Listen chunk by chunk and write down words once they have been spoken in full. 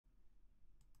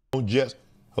Jess,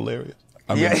 hilarious.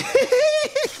 I mean,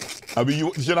 I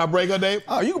mean, should I bring her name?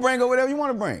 Oh, you can bring her whatever you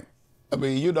want to bring. I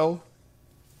mean, you know.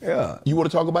 Yeah. You want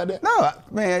to talk about that? No,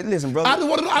 man, listen, brother. I just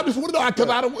want to know, because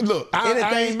I don't, look,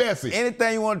 I ain't messy.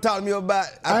 Anything you want to talk to me about,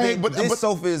 I think this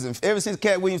sofa is, ever since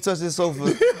Cat Williams touched this sofa,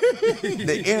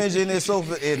 the energy in this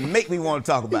sofa, it make me want to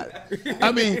talk about it.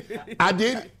 I mean, I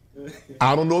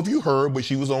don't know if you heard, but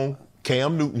she was on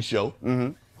Cam Newton's show,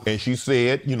 and she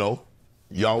said, you know,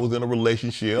 y'all was in a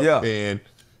relationship, and,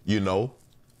 you know,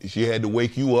 she had to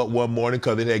wake you up one morning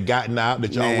because it had gotten out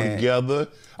that y'all were together.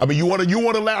 I mean, you want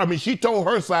to laugh. I mean, she told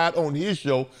her side on his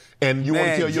show, and you want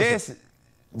to tell your side.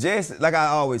 Jess, like I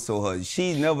always told her,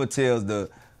 she never tells the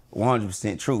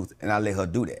 100% truth, and I let her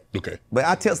do that. Okay. But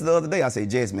I texted her the other day, I said,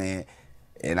 Jess, man,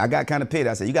 and I got kind of petty.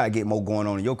 I said, you got to get more going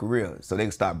on in your career so they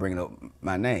can start bringing up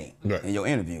my name in your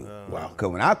interview. Wow. Because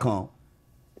when I come,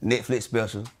 Netflix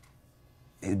special,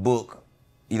 his book,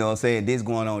 you know what I'm saying, this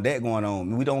going on, that going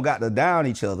on. We don't got to down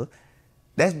each other.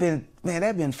 That's been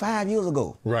 5 years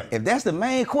ago. Right. If that's the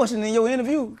main question in your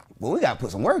interview, well, we got to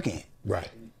put some work in. Right.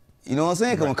 You know what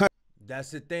I'm saying? Right.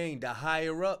 That's the thing. The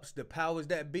higher ups, the powers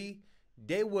that be,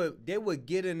 they would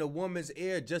get in the woman's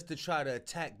ear just to try to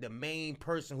attack the main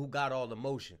person who got all the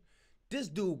motion. This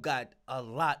dude got a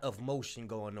lot of motion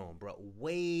going on, bro.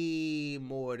 Way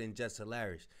more than just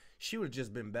hilarious. She would have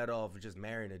just been better off just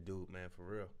marrying a dude, man, for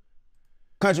real.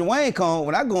 Country Wayne come,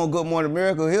 when I go on Good Morning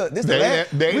America,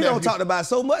 we don't talk about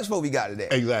so much before we got to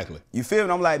that. Exactly. You feel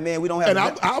me? I'm like, man, we don't have.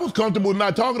 And I was comfortable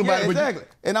not talking about it. Exactly.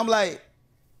 And I'm like,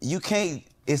 you can't.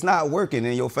 It's not working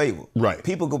in your favor. Right.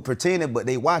 People go pretend it, but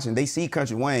they watching. They see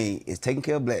Country Wayne is taking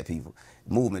care of black people.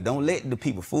 Movement. Don't let the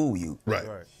people fool you. Right.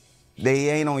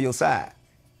 They ain't on your side.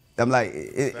 I'm like,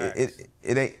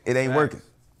 it ain't working.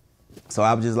 So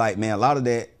I was just like, man, a lot of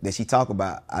that she talk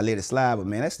about, I let it slide, but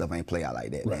man, that stuff ain't play out like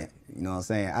that, man. You know what I'm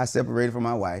saying? I separated from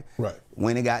my wife. Right.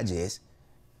 Went and got Jess.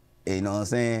 You know what I'm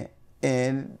saying?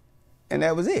 And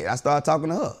that was it. I started talking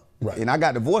to her. Right. And I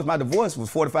got divorced. My divorce was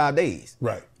 45 days.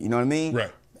 Right. You know what I mean?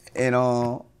 Right. And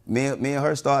me and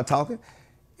her started talking.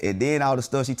 And then all the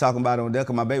stuff she talking about on there,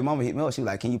 cause my baby mama hit me up. She was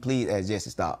like, can you please ask Jess to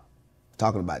stop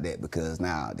talking about that? Because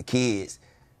now the kids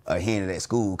are hearing it at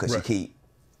school because she keep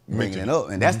bringing it up.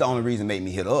 And that's the only reason made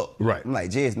me hit her up. Right. I'm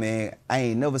like, Jess, man, I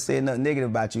ain't never said nothing negative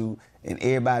about you, and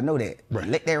everybody know that. Right.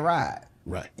 Let that ride.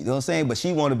 Right. You know what I'm saying? But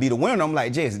she want to be the winner. I'm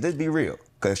like, Jess, let's be real.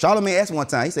 Because Charlamagne asked one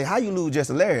time, he said, how you lose Jess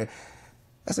Larry?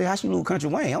 I said, how she lose Country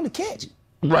Wayne? I'm the catch.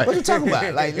 Right. What you talking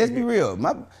about? Like, let's be real.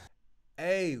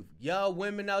 Hey, y'all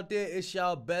women out there, it's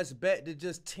y'all best bet to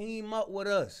just team up with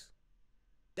us.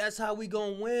 That's how we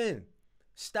gonna win.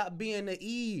 Stop being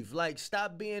naive. Like,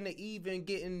 stop being naive and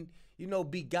getting, you know,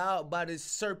 beguiled by this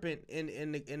serpent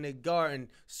in the garden,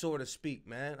 so to speak,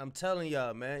 man. I'm telling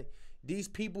y'all, man. These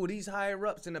people, these higher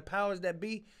ups and the powers that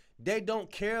be, they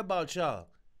don't care about y'all.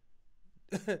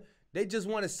 They just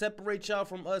want to separate y'all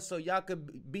from us so y'all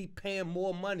could be paying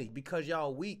more money because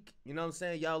y'all weak. You know what I'm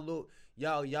saying? Y'all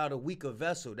the weaker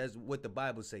vessel. That's what the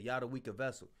Bible say. Y'all the weaker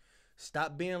vessel.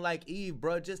 Stop being like Eve,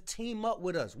 bro. Just team up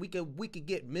with us. We could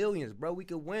get millions, bro. We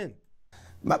could win.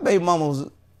 My baby mamas,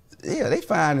 yeah, they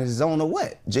fine as on the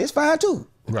what? Jess fine too.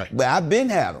 Right. But I been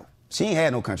had them. She ain't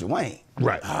had no Country Wayne.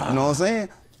 Right. You know what I'm saying?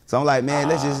 So I'm like, man,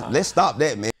 let's stop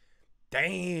that, man.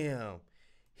 Damn.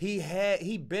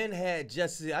 He been had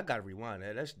Jesse. I gotta rewind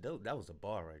that. That was a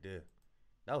bar right there.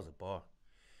 That was a bar.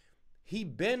 He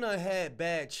been had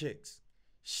bad chicks.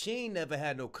 She ain't never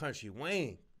had no Country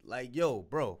Wayne. Like, yo,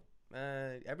 bro,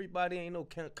 man, everybody ain't no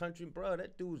country, bro.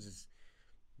 That dude's is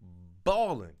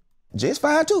balling. Jess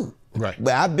fine too. Right.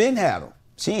 But I been had them.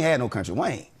 She ain't had no Country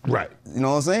Wayne. Right. You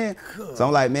know what I'm saying? Good. So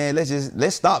I'm like, man,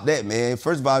 let's stop that, man.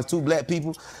 First of all, it's two black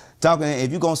people talking.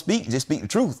 If you gonna speak, just speak the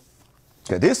truth.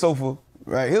 Cause this sofa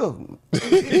right here. No,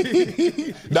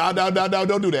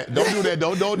 don't do that. Don't do that.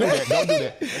 Don't do that. Don't do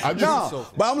that.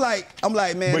 But I'm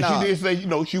like, man. But she did say, you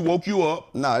know, she woke you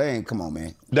up. No, that ain't. Come on,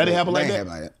 man. That didn't happen like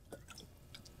that.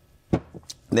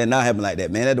 That not happen like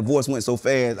that, man. That divorce went so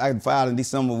fast. I filed in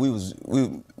December. Me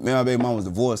and my baby mom was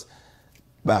divorced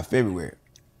by February.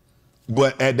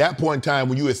 But at that point in time,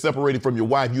 when you had separated from your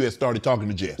wife, you had started talking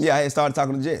to Jess. Yeah, I had started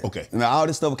talking to Jess. Okay. And all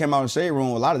this stuff came out in the shade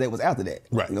room. A lot of that was after that.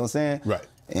 Right. You know what I'm saying? Right.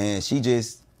 And she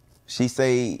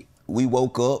say we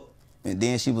woke up, and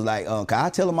then she was like, cause I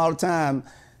tell him all the time,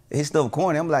 his stuff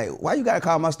corny. I'm like, why you gotta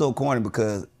call my stuff corny?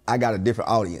 Because I got a different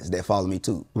audience that follow me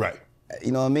too. Right.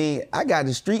 You know what I mean? I got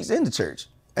the streets in the church.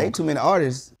 Ain't too many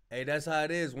artists. Hey, that's how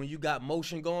it is. When you got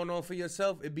motion going on for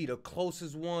yourself, it be the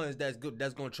closest ones that's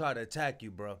gonna try to attack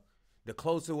you, bro. The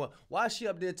closer one. Why is she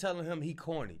up there telling him he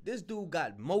corny? This dude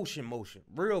got motion,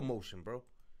 real motion, bro.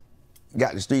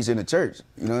 Got the streets in the church.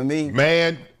 You know what I mean?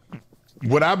 Man,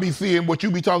 What I be seeing, what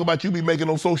you be talking about, you be making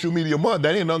on social media month.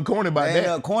 That ain't nothing corny about that. Ain't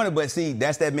nothing corny, but see,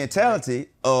 that's that mentality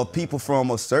of people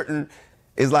from a certain.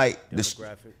 It's like this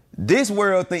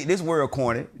world think this world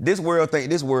corny. This world think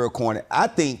this world corny. I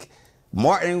think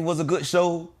Martin was a good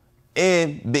show,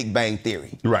 and Big Bang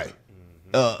Theory. Right.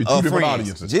 Two different Friends.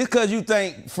 audiences. Just because you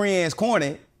think Friends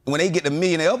corny, when they get the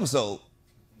millionaire episode,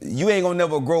 you ain't gonna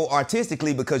never grow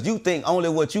artistically because you think only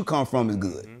what you come from is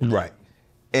good. Right.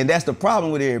 And that's the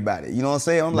problem with everybody. You know what I'm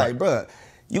saying? I'm like, bruh,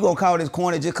 you gonna call this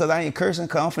corny just because I ain't cursing,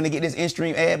 because I'm finna get this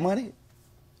in-stream ad money?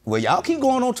 Well, y'all keep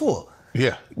going on tour.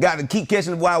 Yeah. Got to keep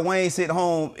catching while Wayne sitting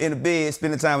home in the bed,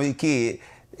 spending time with his kid.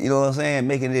 You know what I'm saying?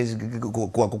 Making this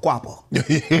guapo.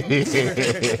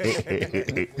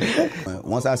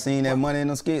 Once I seen that money in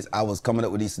them skits, I was coming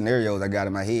up with these scenarios I got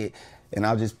in my head, and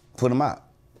I'll just put them out.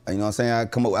 You know what I'm saying? I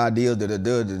come up with ideas, you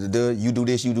do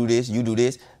this, you do this, you do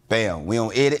this. Bam, we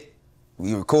don't edit,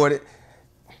 we record it,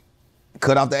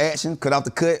 cut off the action, cut off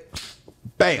the cut,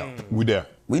 bam. We there.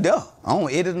 We there. I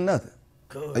don't edit or nothing.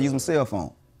 Good. I use my cell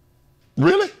phone.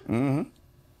 Really? Mm-hmm.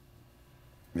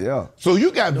 Yeah. So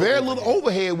you got very little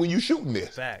overhead when you shooting this.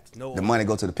 Facts. No. The money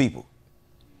go to the people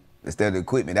instead of the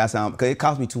equipment. That's how. Because it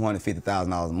cost me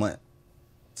 $250,000 a month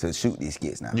to shoot these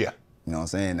skits now. Yeah. You know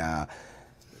what I'm saying?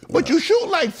 But you shoot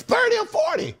like 30 or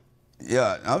 40.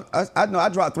 Yeah. I know. I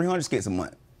drop 300 skits a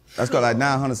month. That's got like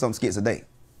 900 something skits a day.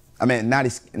 I mean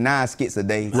 99 skits a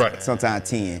day. Right. Sometimes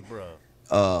 10.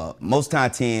 Most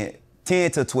time 10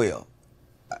 to 12.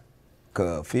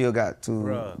 Cause Phil got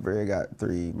 2, Brad got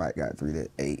 3, Mike got 3, that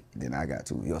 8, then I got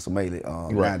 2. So mainly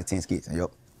 9 to 10 skits.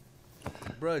 Yep.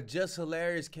 Bruh, Just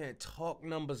Hilarious can't talk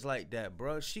numbers like that,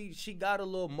 bruh. She got a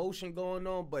little motion going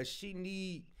on, but she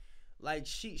need, like,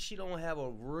 she don't have a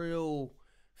real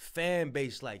fan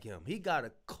base like him. He got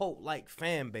a cult-like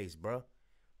fan base, bruh. I'm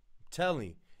telling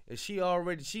you. And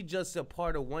she just a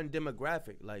part of one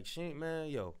demographic. Like, she ain't, man,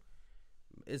 yo,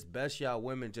 it's best y'all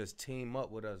women just team up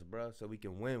with us, bruh, so we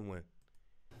can win-win.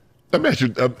 Let me ask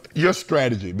you your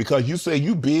strategy, because you say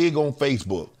you big on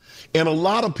Facebook. And a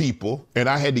lot of people, and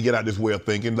I had to get out this way of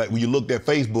thinking, like when you looked at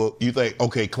Facebook, you think,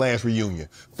 okay, class reunion,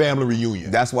 family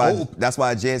reunion. That's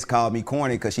why Jess called me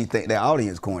corny, because she think that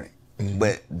audience corny. Mm-hmm.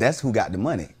 But that's who got the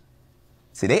money.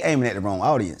 See, they aiming at the wrong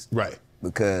audience. Right.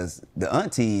 Because the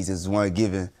aunties is one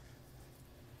giving,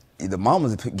 the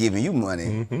mamas giving you money.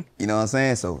 Mm-hmm. You know what I'm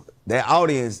saying? So that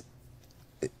audience,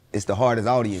 it's the hardest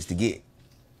audience to get.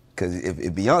 Because if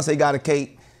Beyonce got a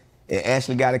cake and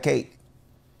Ashley got a cake,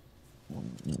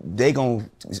 they gonna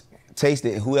taste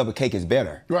it. Whoever cake is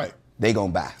better, right? They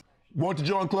gonna buy. Want to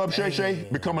join Club Shay Shay?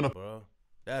 Becoming a bro.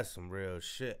 That's some real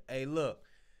shit. Hey, look,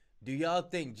 do y'all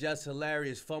think Just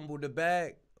Hilarious fumbled the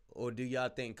bag, or do y'all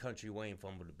think Kountry Wayne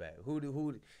fumbled the bag?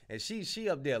 Who? And she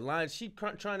up there lying. She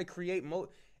trying to create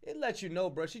It lets you know,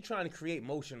 bro. She trying to create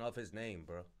motion off his name,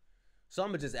 bro. So I'm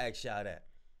gonna just ask y'all that.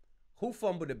 Who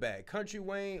fumbled the bag, Kountry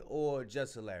Wayne or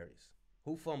Just Hilarious?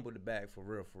 Who fumbled the bag for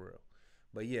real, for real?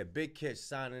 But yeah, Big Kitch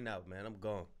signing out, man. I'm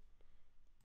gone.